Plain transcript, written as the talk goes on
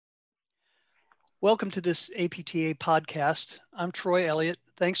Welcome to this APTA podcast. I'm Troy Elliott.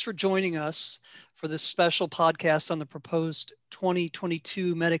 Thanks for joining us for this special podcast on the proposed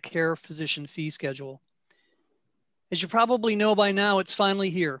 2022 Medicare physician fee schedule. As you probably know by now, it's finally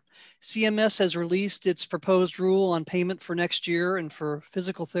here. CMS has released its proposed rule on payment for next year, and for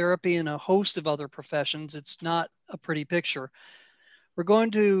physical therapy and a host of other professions, it's not a pretty picture. We're going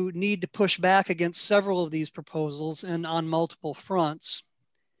to need to push back against several of these proposals and on multiple fronts.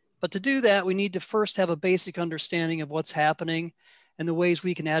 But to do that, we need to first have a basic understanding of what's happening and the ways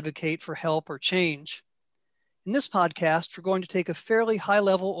we can advocate for help or change. In this podcast, we're going to take a fairly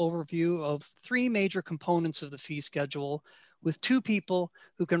high-level overview of three major components of the fee schedule with two people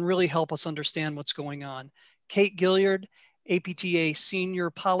who can really help us understand what's going on. Kate Gilliard, APTA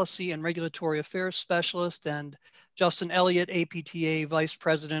Senior Policy and Regulatory Affairs Specialist, and Justin Elliott, APTA Vice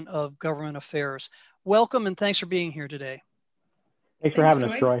President of Government Affairs. Welcome and thanks for being here today. Thanks for having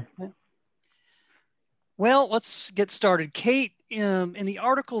us, Troy. Well, let's get started. Kate, in the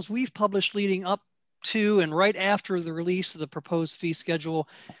articles we've published leading up to and right after the release of the proposed fee schedule,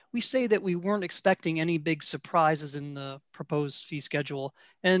 we say that we weren't expecting any big surprises in the proposed fee schedule,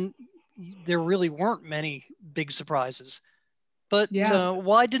 and there really weren't many big surprises. But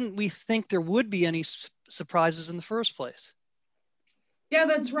why didn't we think there would be any surprises in the first place? Yeah,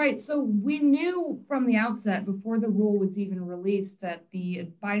 that's right. So we knew from the outset, before the rule was even released, that the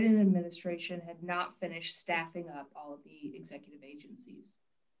Biden administration had not finished staffing up all of the executive agencies.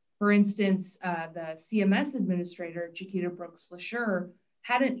 For instance, the CMS administrator, Chiquita Brooks-LaSure,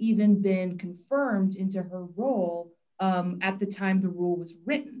 hadn't even been confirmed into her role at the time the rule was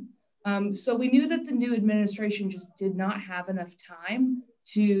written. So we knew that the new administration just did not have enough time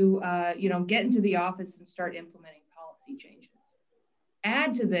to get into the office and start implementing policy changes.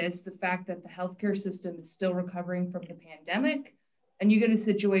 Add to this the fact that the healthcare system is still recovering from the pandemic, and you get a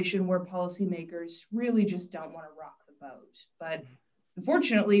situation where policymakers really just don't want to rock the boat. But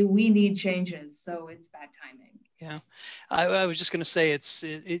unfortunately, we need changes, so it's bad timing. Yeah, I was just going to say,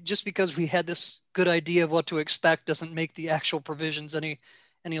 it just because we had this good idea of what to expect doesn't make the actual provisions any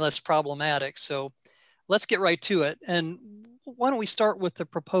less problematic. So let's get right to it. And why don't we start with the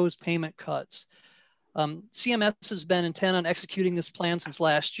proposed payment cuts? CMS has been intent on executing this plan since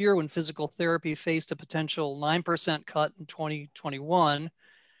last year, when physical therapy faced a potential 9% cut in 2021,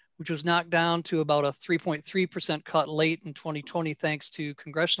 which was knocked down to about a 3.3% cut late in 2020 thanks to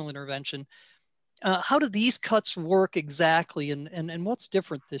congressional intervention. How do these cuts work exactly, and what's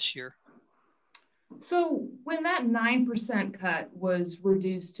different this year? So when that 9% cut was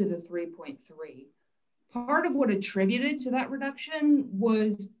reduced to the 3.3, part of what attributed to that reduction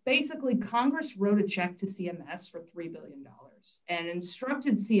was basically Congress wrote a check to CMS for $3 billion and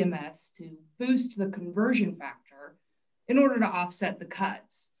instructed CMS to boost the conversion factor in order to offset the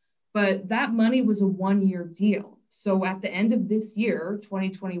cuts. But that money was a one-year deal. So at the end of this year,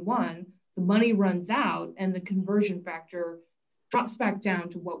 2021, the money runs out and the conversion factor drops back down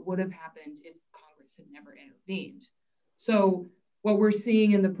to what would have happened if Congress had never intervened. So what we're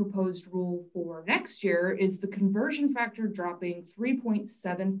seeing in the proposed rule for next year is the conversion factor dropping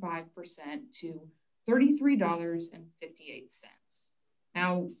 3.75% to $33.58.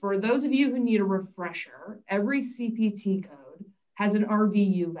 Now, for those of you who need a refresher, every CPT code has an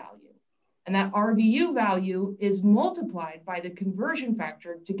RVU value. And that RVU value is multiplied by the conversion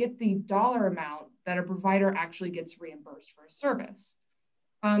factor to get the dollar amount that a provider actually gets reimbursed for a service.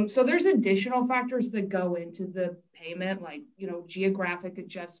 So there's additional factors that go into the payment, like, geographic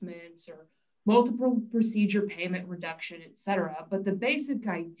adjustments or multiple procedure payment reduction, et cetera. But the basic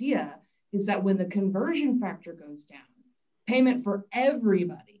idea is that when the conversion factor goes down, payment for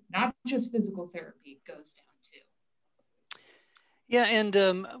everybody, not just physical therapy, goes down too. Yeah, and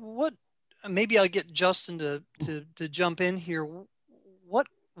maybe I'll get Justin to jump in here.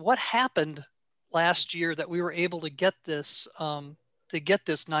 What happened last year that we were able to get this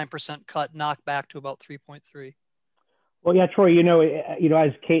 9% cut knocked back to about 3.3? Well, yeah, Troy,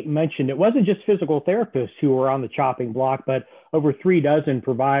 as Kate mentioned, it wasn't just physical therapists who were on the chopping block, but over 36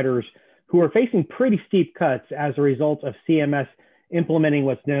 providers who are facing pretty steep cuts as a result of CMS implementing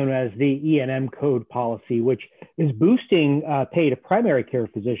what's known as the E&M code policy, which is boosting pay to primary care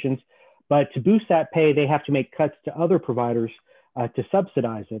physicians. But to boost that pay, they have to make cuts to other providers to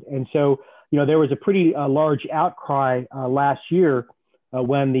subsidize it. And so, there was a pretty large outcry last year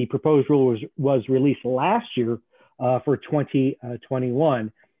when the proposed rule was released last year for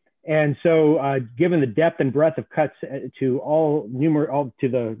 2021. And so given the depth and breadth of cuts to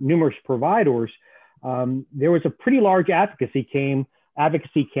the numerous providers, there was a pretty large advocacy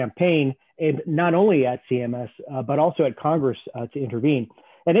campaign, and not only at CMS, but also at Congress to intervene.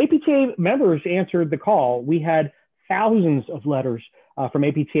 And APTA members answered the call. We had thousands of letters from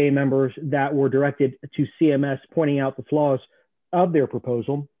APTA members that were directed to CMS pointing out the flaws of their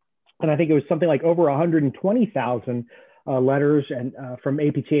proposal. And I think it was something like over 120,000 letters and from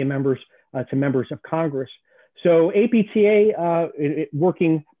APTA members to members of Congress. So APTA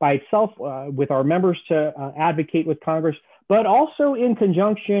working by itself with our members to advocate with Congress, but also in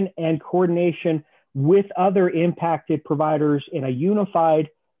conjunction and coordination with other impacted providers in a unified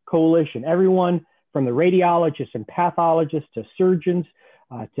coalition. Everyone from the radiologists and pathologists to surgeons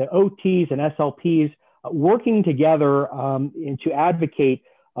to OTs and SLPs working together and to advocate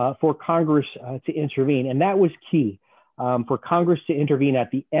for Congress to intervene. And that was key. For Congress to intervene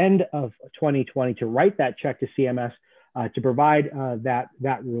at the end of 2020 to write that check to CMS to provide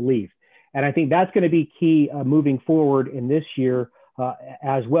that relief. And I think that's going to be key moving forward in this year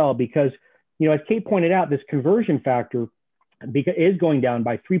as well, because, you know, as Kate pointed out, this conversion factor is going down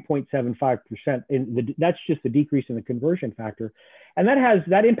by 3.75%. That's just the decrease in the conversion factor. And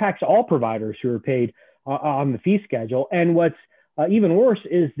that impacts all providers who are paid on the fee schedule. And what's even worse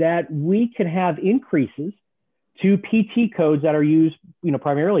is that we can have increases to PT codes that are used, you know,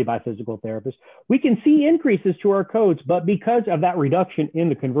 primarily by physical therapists. We can see increases to our codes, but because of that reduction in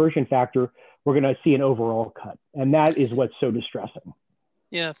the conversion factor, we're going to see an overall cut. And that is what's so distressing.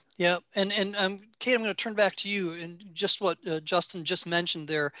 Yeah, yeah. And Kate, I'm going to turn back to you. And just what Justin just mentioned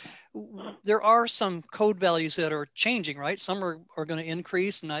there, there are some code values that are changing, right? Some are going to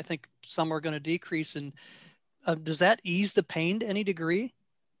increase, and I think some are going to decrease. And does that ease the pain to any degree?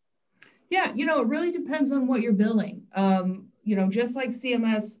 Yeah, you know, it really depends on what you're billing. You know, just like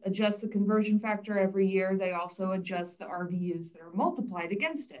CMS adjusts the conversion factor every year, they also adjust the RVUs that are multiplied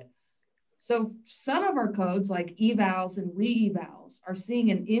against it. So some of our codes, like evals and re-evals, are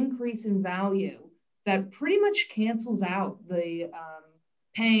seeing an increase in value that pretty much cancels out the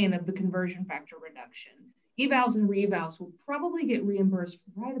pain of the conversion factor reduction. Evals and re-evals will probably get reimbursed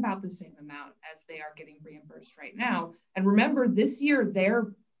right about the same amount as they are getting reimbursed right now. And remember, this year, they're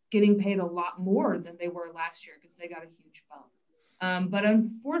getting paid a lot more than they were last year because they got a huge bump. But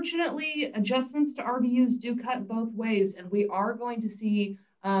unfortunately, adjustments to RVUs do cut both ways, and we are going to see,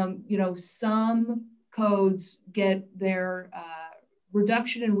 you know, some codes get their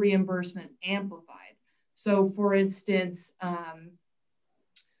reduction in reimbursement amplified. So, for instance,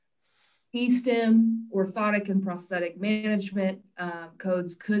 eSTEM, orthotic and prosthetic management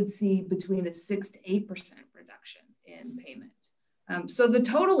codes could see between a 6 to 8% reduction in payment. So the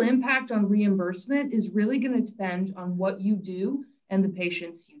total impact on reimbursement is really going to depend on what you do and the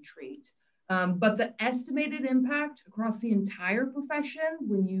patients you treat. But the estimated impact across the entire profession,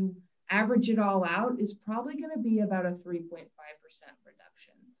 when you average it all out, is probably going to be about a 3.5%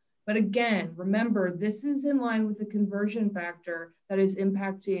 reduction. But again, remember, this is in line with the conversion factor that is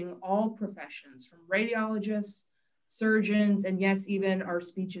impacting all professions, from radiologists, surgeons, and yes, even our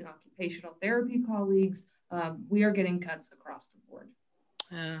speech and occupational therapy colleagues. We are getting cuts across the board.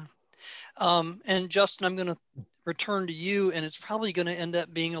 Yeah. And Justin, I'm going to return to you, and it's probably going to end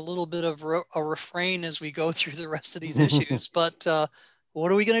up being a little bit of a refrain as we go through the rest of these issues. But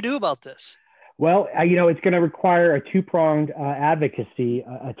what are we going to do about this? Well, you know, it's going to require a two-pronged advocacy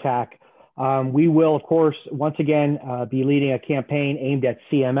attack. We will, of course, once again, be leading a campaign aimed at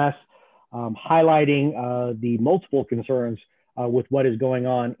CMS, highlighting the multiple concerns with what is going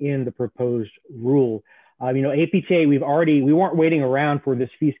on in the proposed rule. You know, APTA, we weren't waiting around for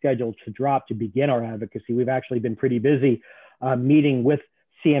this fee schedule to drop to begin our advocacy. We've actually been pretty busy meeting with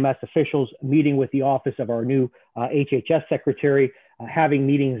CMS officials, meeting with the office of our new HHS secretary, having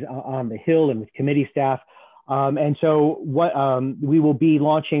meetings on the Hill and with committee staff. And so we will be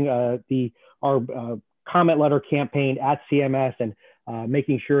launching our comment letter campaign at CMS and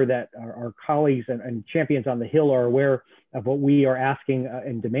making sure that our colleagues and champions on the Hill are aware of what we are asking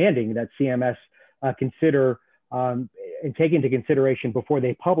and demanding that CMS consider and take into consideration before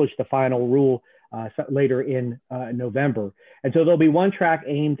they publish the final rule later in November. And so there'll be one track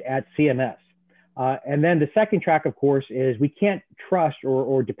aimed at CMS. And then the second track, of course, is we can't trust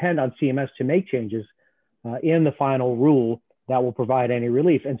or depend on CMS to make changes in the final rule that will provide any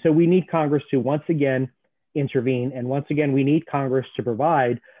relief. And so we need Congress to once again intervene. And once again, we need Congress to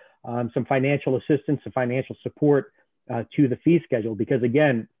provide some financial assistance, some financial support to the fee schedule, because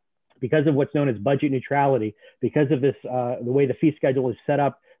again, because of what's known as budget neutrality, because of this, the way the fee schedule is set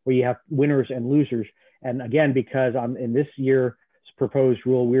up, where you have winners and losers. And again, because in this year's proposed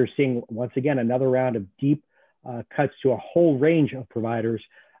rule, we're seeing once again another round of deep cuts to a whole range of providers.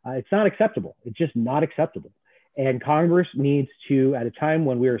 It's not acceptable. It's just not acceptable. And Congress needs to, at a time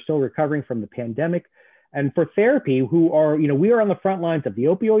when we are still recovering from the pandemic, And for therapy, who are, we are on the front lines of the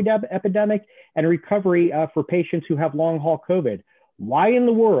opioid epidemic and recovery for patients who have long haul COVID. Why in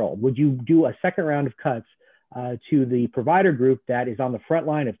the world would you do a second round of cuts to the provider group that is on the front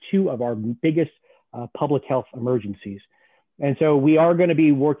line of two of our biggest public health emergencies? And so we are going to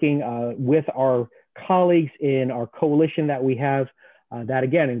be working with our colleagues in our coalition that we have that,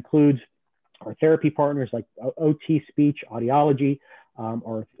 again, includes our therapy partners like OT, speech, audiology,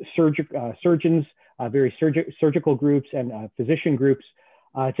 our surgeons, various surgical groups and physician groups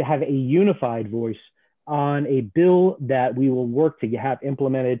to have a unified voice on a bill that we will work to have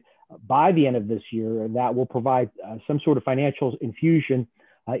implemented by the end of this year that will provide some sort of financial infusion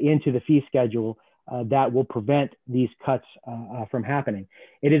into the fee schedule that will prevent these cuts from happening.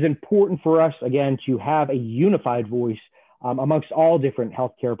 It is important for us, again, to have a unified voice amongst all different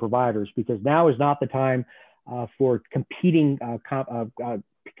healthcare providers, because now is not the time for competing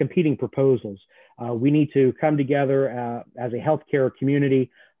proposals. We need to come together as a healthcare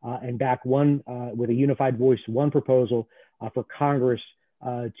community and back one with a unified voice, one proposal for Congress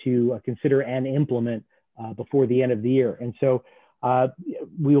to consider and implement before the end of the year. And so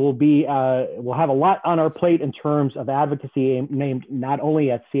we'll have a lot on our plate in terms of advocacy, named not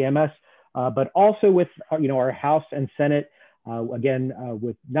only at CMS, but also with our House and Senate,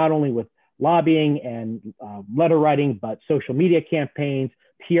 with not only with lobbying and letter writing, but social media campaigns,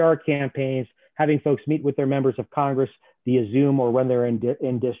 PR campaigns, having folks meet with their members of Congress via Zoom or when they're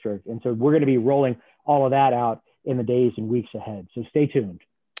in district. And so we're going to be rolling all of that out in the days and weeks ahead. So stay tuned.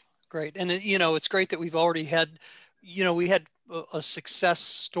 Great. And, it's great that we've already had, we had a success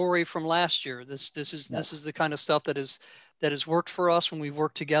story from last year. This is the kind of stuff that has worked for us when we've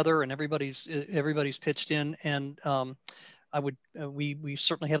worked together and everybody's pitched in. And we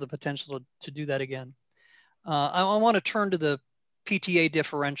certainly have the potential to do that again. I want to turn to the PTA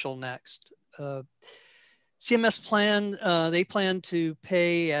differential next. CMS they plan to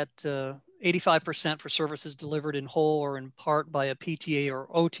pay at 85% for services delivered in whole or in part by a PTA or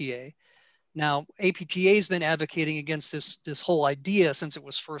OTA. Now, APTA has been advocating against this whole idea since it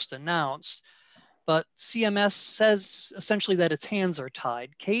was first announced, but CMS says essentially that its hands are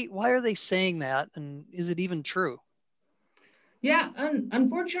tied. Kate, why are they saying that, and is it even true? Yeah,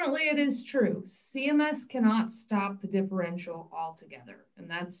 unfortunately, it is true. CMS cannot stop the differential altogether, and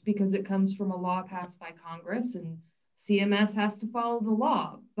that's because it comes from a law passed by Congress, and CMS has to follow the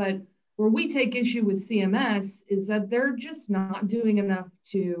law. But where we take issue with CMS is that they're just not doing enough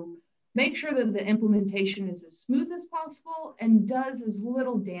to make sure that the implementation is as smooth as possible and does as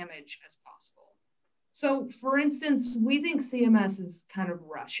little damage as possible. So, for instance, we think CMS is kind of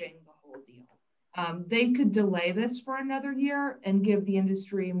rushing the whole deal. They could delay this for another year and give the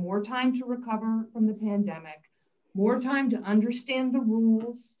industry more time to recover from the pandemic, more time to understand the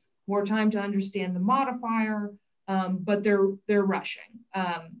rules, more time to understand the modifier, but they're rushing.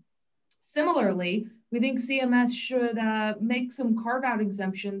 Similarly, we think CMS should make some carve-out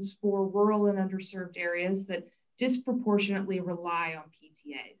exemptions for rural and underserved areas that disproportionately rely on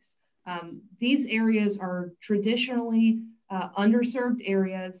PTAs. These areas are traditionally underserved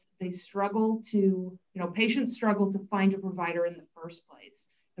areas. They struggle to, patients struggle to find a provider in the first place.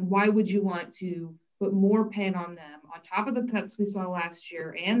 And why would you want to put more pain on them on top of the cuts we saw last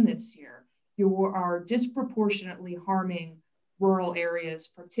year and this year? You are disproportionately harming rural areas,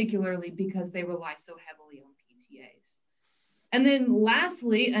 particularly because they rely so heavily on PTAs. And then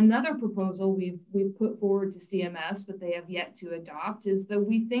lastly, another proposal we've put forward to CMS, but they have yet to adopt, is that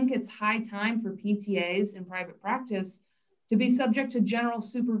we think it's high time for PTAs in private practice to be subject to general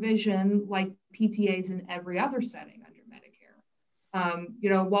supervision like PTAs in every other setting under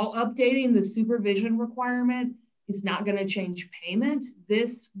Medicare. While updating the supervision requirement is not going to change payment,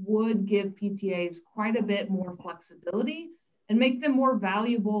 this would give PTAs quite a bit more flexibility and make them more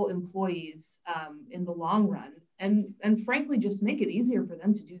valuable employees in the long run, and frankly, just make it easier for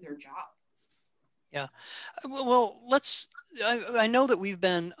them to do their job. Yeah, well, I know that we've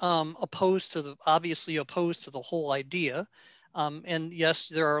been obviously opposed to the whole idea. And yes,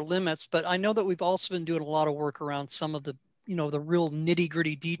 there are limits, but I know that we've also been doing a lot of work around some of the real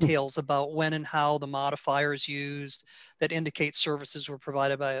nitty-gritty details about when and how the modifier is used that indicate services were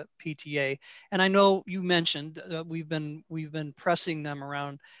provided by a PTA. And I know you mentioned we've been pressing them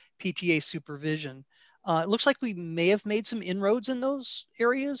around PTA supervision. It looks like we may have made some inroads in those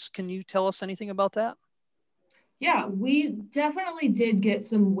areas. Can you tell us anything about that? Yeah, we definitely did get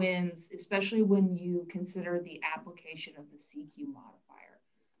some wins, especially when you consider the application of the CQ modifier.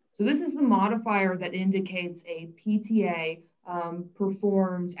 So this is the modifier that indicates a PTA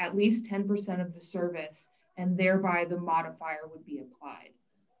performed at least 10% of the service, and thereby the modifier would be applied.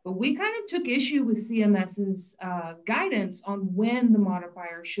 But we kind of took issue with CMS's guidance on when the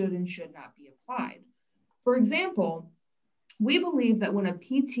modifier should and should not be applied. For example, we believe that when a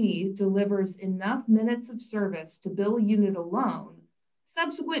PT delivers enough minutes of service to bill a unit alone,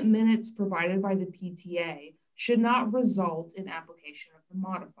 subsequent minutes provided by the PTA should not result in application of the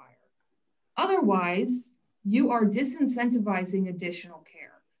modifier. Otherwise, you are disincentivizing additional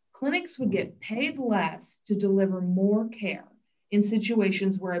care. Clinics would get paid less to deliver more care in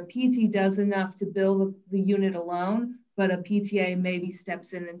situations where a PT does enough to bill the unit alone, but a PTA maybe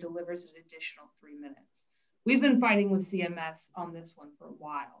steps in and delivers an additional 3 minutes. We've been fighting with CMS on this one for a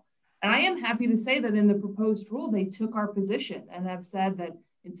while. And I am happy to say that in the proposed rule, they took our position and have said that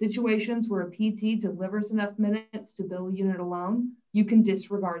in situations where a PT delivers enough minutes to bill a unit alone, you can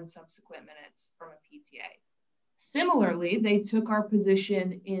disregard subsequent minutes from a PTA. Similarly, they took our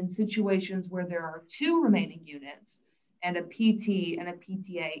position in situations where there are 2 remaining units and a PT and a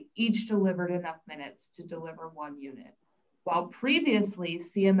PTA each delivered enough minutes to deliver 1 unit. While previously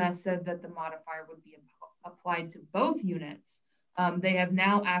CMS said that the modifier would be applied to both units, they have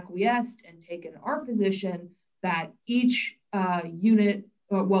now acquiesced and taken our position that each unit,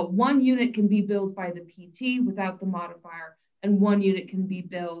 well, 1 unit can be billed by the PT without the modifier, and 1 unit can be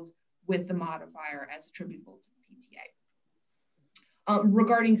billed with the modifier as attributable to the PTA.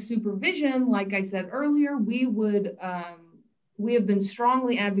 Regarding supervision, like I said earlier, we have been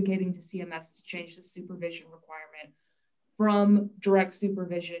strongly advocating to CMS to change the supervision requirement from direct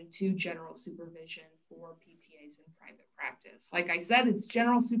supervision to general supervision for PTAs in private practice. Like I said, it's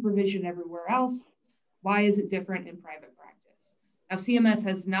general supervision everywhere else. Why is it different in private practice? Now, CMS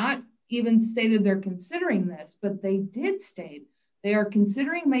has not even stated they're considering this, but they did state they are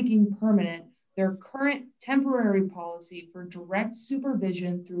considering making permanent their current temporary policy for direct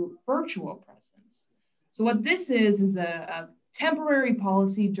supervision through virtual presence. So what this is a temporary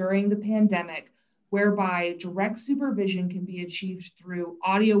policy during the pandemic whereby direct supervision can be achieved through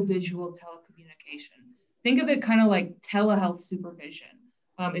audio-visual telecommunication. Think of it kind of like telehealth supervision.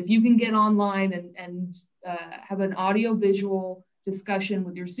 If you can get online and have an audio-visual discussion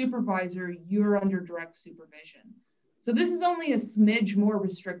with your supervisor, you're under direct supervision. So this is only a smidge more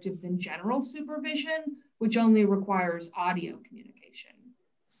restrictive than general supervision, which only requires audio communication.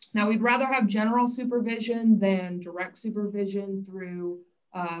 Now, we'd rather have general supervision than direct supervision through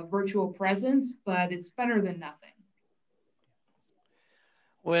virtual presence, but it's better than nothing.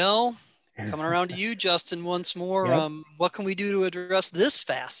 Well, coming around to you, Justin, once more. Yep. What can we do to address this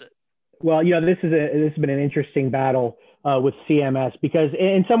facet? Well, this has been an interesting battle with CMS, because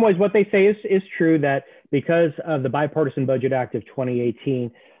in some ways what they say is true, that because of the Bipartisan Budget Act of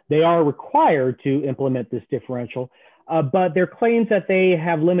 2018, they are required to implement this differential. But their claims that they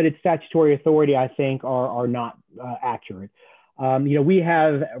have limited statutory authority, I think, are not accurate. We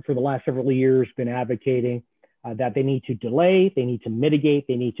have, for the last several years, been advocating that they need to delay, they need to mitigate,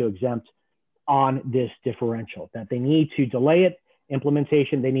 they need to exempt on this differential, that they need to delay it,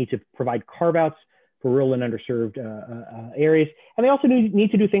 implementation, they need to provide carve-outs for rural and underserved areas. And they also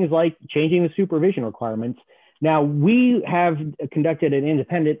need to do things like changing the supervision requirements. Now, we have conducted an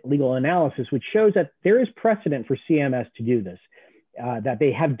independent legal analysis, which shows that there is precedent for CMS to do this, that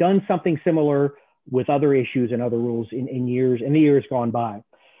they have done something similar with other issues and other rules in the years gone by.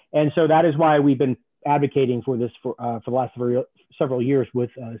 And so that is why we've been advocating for this for the last several years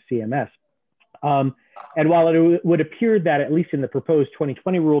with CMS. And while it would appear that at least in the proposed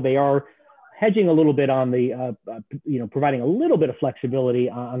 2020 rule, they are hedging a little bit on the, providing a little bit of flexibility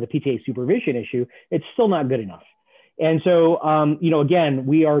on the PTA supervision issue, it's still not good enough. And so, again,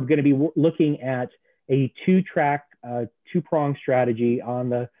 we are going to be looking at a two-pronged strategy on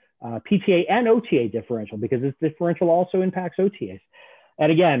the PTA and OTA differential, because this differential also impacts OTAs.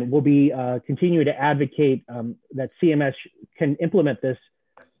 And again, we'll be continuing to advocate that CMS can implement this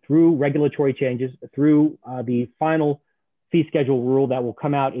through regulatory changes, through the final fee schedule rule that will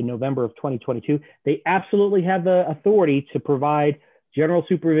come out in November of 2022. They absolutely have the authority to provide general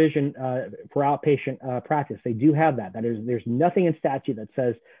supervision for outpatient practice. They do have that. There's nothing in statute that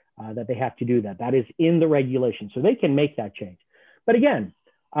says that they have to do that. That is in the regulation, so they can make that change. But again,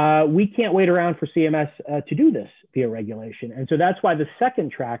 we can't wait around for CMS to do this via regulation. And so that's why the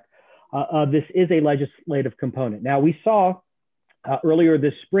second track of this is a legislative component. Now, we saw earlier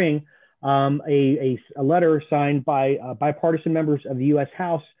this spring a letter signed by bipartisan members of the U.S.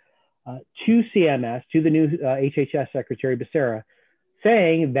 House to CMS, to the new HHS Secretary Becerra,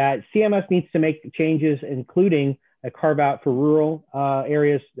 saying that CMS needs to make changes, including a carve out for rural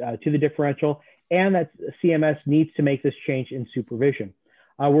areas to the differential, and that CMS needs to make this change in supervision.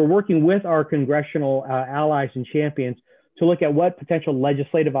 We're working with our congressional allies and champions to look at what potential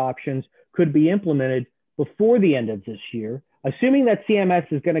legislative options could be implemented before the end of this year, assuming that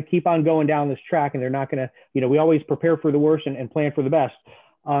CMS is going to keep on going down this track and they're not going to, we always prepare for the worst and plan for the best,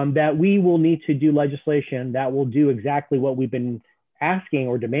 that we will need to do legislation that will do exactly what we've been asking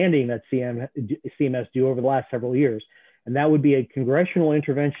or demanding that CMS do over the last several years. And that would be a congressional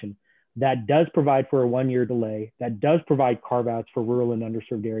intervention that does provide for a 1-year delay, that does provide carve-outs for rural and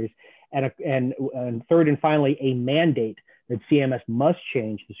underserved areas, and third and finally, a mandate that CMS must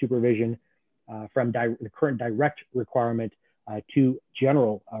change the supervision from the current direct requirement to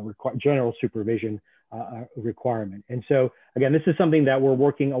general supervision requirement. And so, again, this is something that we're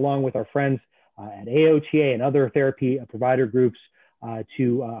working along with our friends at AOTA and other therapy provider groups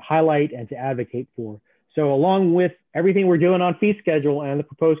to highlight and to advocate for. So along with everything we're doing on fee schedule and the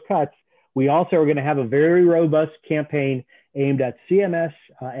proposed cuts, we also are going to have a very robust campaign aimed at CMS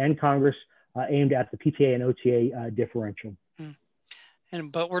and Congress, aimed at the PTA and OTA differential.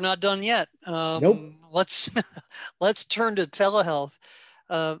 But we're not done yet. Nope. Let's turn to telehealth.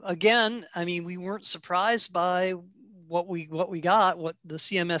 Again, I mean, we weren't surprised by what the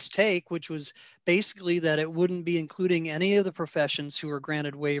CMS take, which was basically that it wouldn't be including any of the professions who were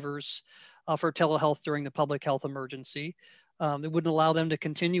granted waivers for telehealth during the public health emergency. It wouldn't allow them to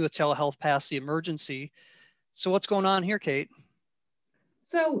continue with telehealth past the emergency. So what's going on here, Kate?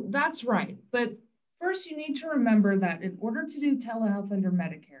 So that's right. But first, you need to remember that in order to do telehealth under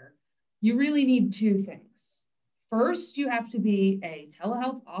Medicare, you really need two things. First, you have to be a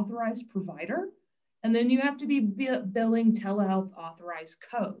telehealth authorized provider, and then you have to be billing telehealth authorized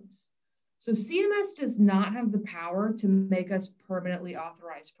codes. So CMS does not have the power to make us permanently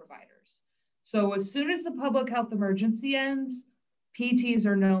authorized providers. So as soon as the public health emergency ends, PTs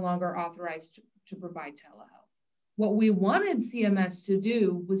are no longer authorized to provide telehealth. What we wanted CMS to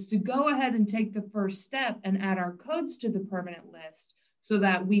do was to go ahead and take the first step and add our codes to the permanent list so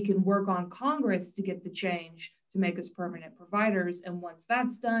that we can work on Congress to get the change to make us permanent providers. And once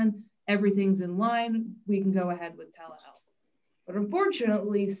that's done, everything's in line, we can go ahead with telehealth. But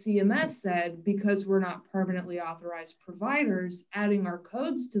unfortunately, CMS said because we're not permanently authorized providers, adding our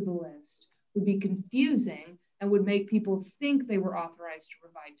codes to the list would be confusing and would make people think they were authorized to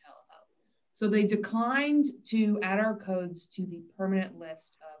provide telehealth. So they declined to add our codes to the permanent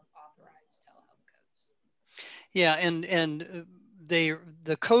list of authorized telehealth codes. Yeah, and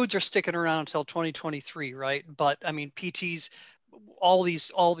the codes are sticking around until 2023, right? But I mean, PTs, all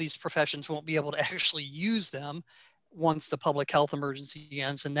these professions won't be able to actually use them once the public health emergency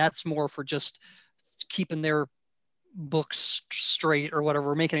ends, and that's more for just keeping their books straight or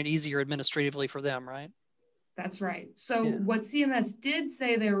whatever, making it easier administratively for them, right? That's right. So what CMS did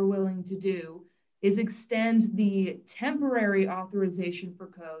say they were willing to do is extend the temporary authorization for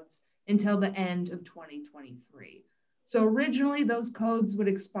codes until the end of 2023. So originally those codes would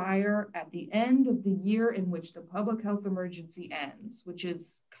expire at the end of the year in which the public health emergency ends, which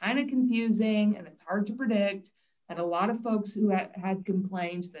is kind of confusing and it's hard to predict. And a lot of folks who had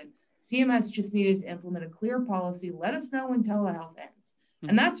complained that CMS just needed to implement a clear policy, let us know when telehealth ends.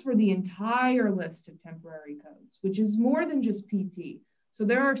 And that's for the entire list of temporary codes, which is more than just PT. So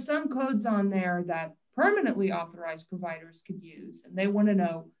there are some codes on there that permanently authorized providers could use, and they want to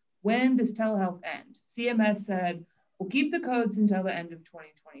know, when does telehealth end? CMS said, we'll keep the codes until the end of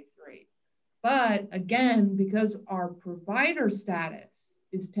 2023. But again, because our provider status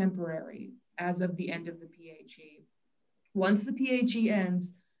is temporary as of the end of the PHE, once the PHE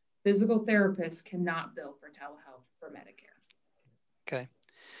ends, physical therapists cannot bill for telehealth for Medicare. Okay.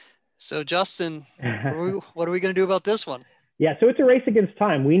 So Justin, what are we going to do about this one? Yeah, so it's a race against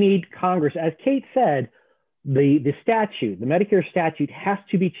time. We need Congress. As Kate said, the statute, the Medicare statute has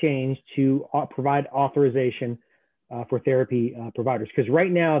to be changed to provide authorization for therapy providers. Because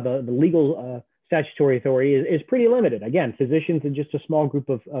right now, the legal statutory authority is pretty limited. Again, physicians and just a small group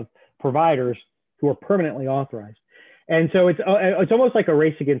of providers who are permanently authorized. And so it's almost like a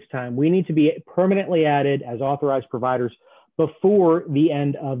race against time. We need to be permanently added as authorized providers before the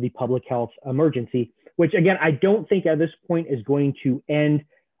end of the public health emergency, which again, I don't think at this point is going to end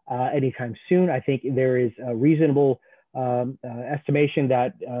anytime soon. I think there is a reasonable estimation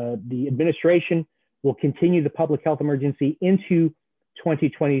that the administration will continue the public health emergency into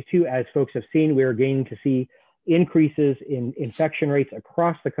 2022. As folks have seen, we are going to see increases in infection rates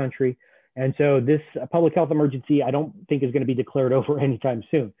across the country. And so this public health emergency, I don't think is going to be declared over anytime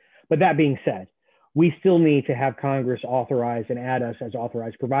soon. But that being said, we still need to have Congress authorize and add us as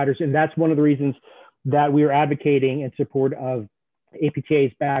authorized providers. And that's one of the reasons that we are advocating in support of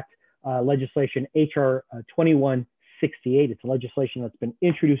APTA's backed legislation, HR 2168. It's legislation that's been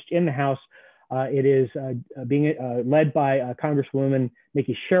introduced in the House It is being led by Congresswoman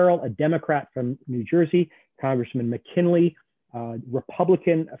Nikki Sherrill, a Democrat from New Jersey, Congressman McKinley,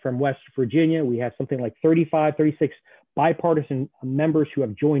 Republican from West Virginia. We have something like 35, 36 bipartisan members who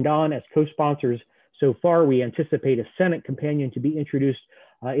have joined on as co-sponsors so far. We anticipate a Senate companion to be introduced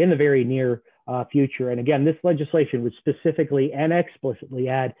in the very near future. And again, this legislation would specifically and explicitly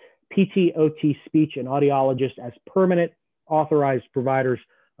add PT, OT, speech, and audiologists as permanent authorized providers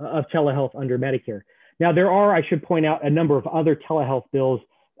of telehealth under Medicare. Now, there are, I should point out, a number of other telehealth bills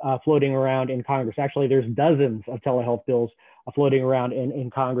floating around in Congress. Actually, there's dozens of telehealth bills floating around in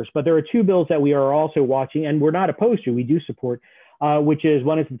Congress. But there are two bills that we are also watching, and we're not opposed to, we do support, which is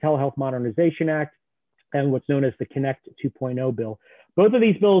one is the Telehealth Modernization Act and what's known as the Connect 2.0 bill. Both of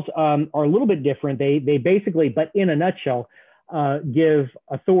these bills are a little bit different. They basically, but in a nutshell, give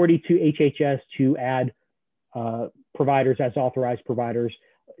authority to HHS to add providers as authorized providers,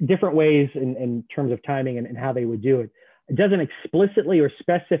 different ways in terms of timing and how they would do it. It doesn't explicitly or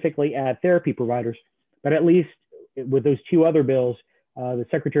specifically add therapy providers, but at least with those two other bills, the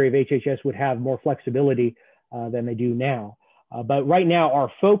Secretary of HHS would have more flexibility than they do now. But right now, our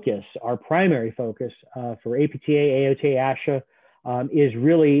focus, our primary focus for APTA, AOTA, ASHA is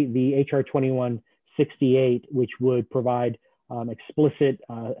really the HR 2168, which would provide explicit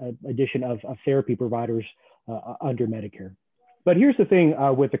addition of therapy providers under Medicare. But here's the thing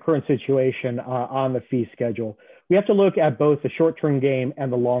with the current situation on the fee schedule. We have to look at both the short-term game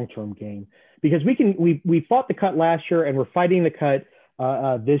and the long-term game, because we fought the cut last year and we're fighting the cut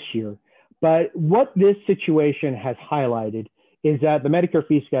this year. But what this situation has highlighted is that the Medicare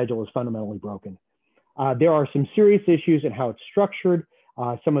fee schedule is fundamentally broken. There are some serious issues in how it's structured,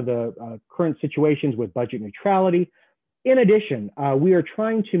 some of the current situations with budget neutrality. In addition, we are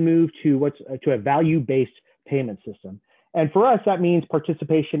trying to move to a value-based payment system. And for us, that means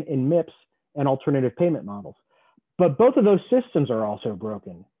participation in MIPS and alternative payment models. But both of those systems are also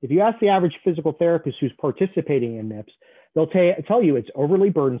broken. If you ask the average physical therapist who's participating in MIPS, they'll tell you it's overly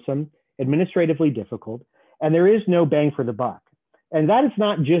burdensome, administratively difficult, and there is no bang for the buck. And that is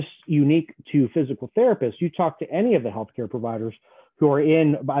not just unique to physical therapists. You talk to any of the healthcare providers who are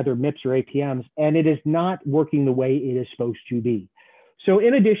in either MIPS or APMs, and it is not working the way it is supposed to be. So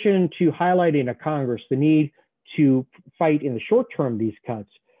in addition to highlighting to Congress the need to fight in the short term these cuts,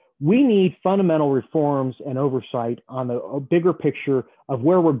 we need fundamental reforms and oversight on the bigger picture of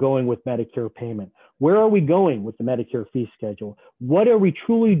where we're going with Medicare payment. Where are we going with the Medicare fee schedule? What are we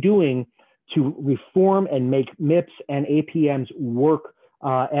truly doing to reform and make MIPS and APMs work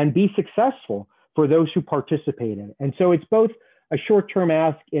and be successful for those who participate in it? And so it's both a short-term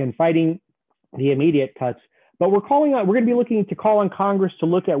ask in fighting the immediate cuts, but we're going to be looking to call on Congress to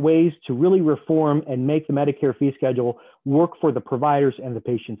look at ways to really reform and make the Medicare fee schedule work for the providers and the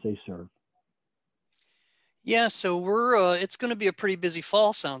patients they serve. Yeah, so it's going to be a pretty busy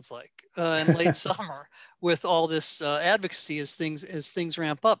fall, sounds like, and late summer with all this advocacy as things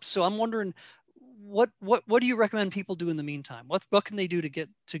ramp up. So I'm wondering, what do you recommend people do in the meantime? What can they do to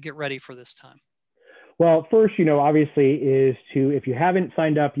get ready for this time? Well, first, obviously is to, if you haven't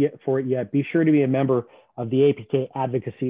signed up yet for it yet, be sure to be a member of the APTA advocacy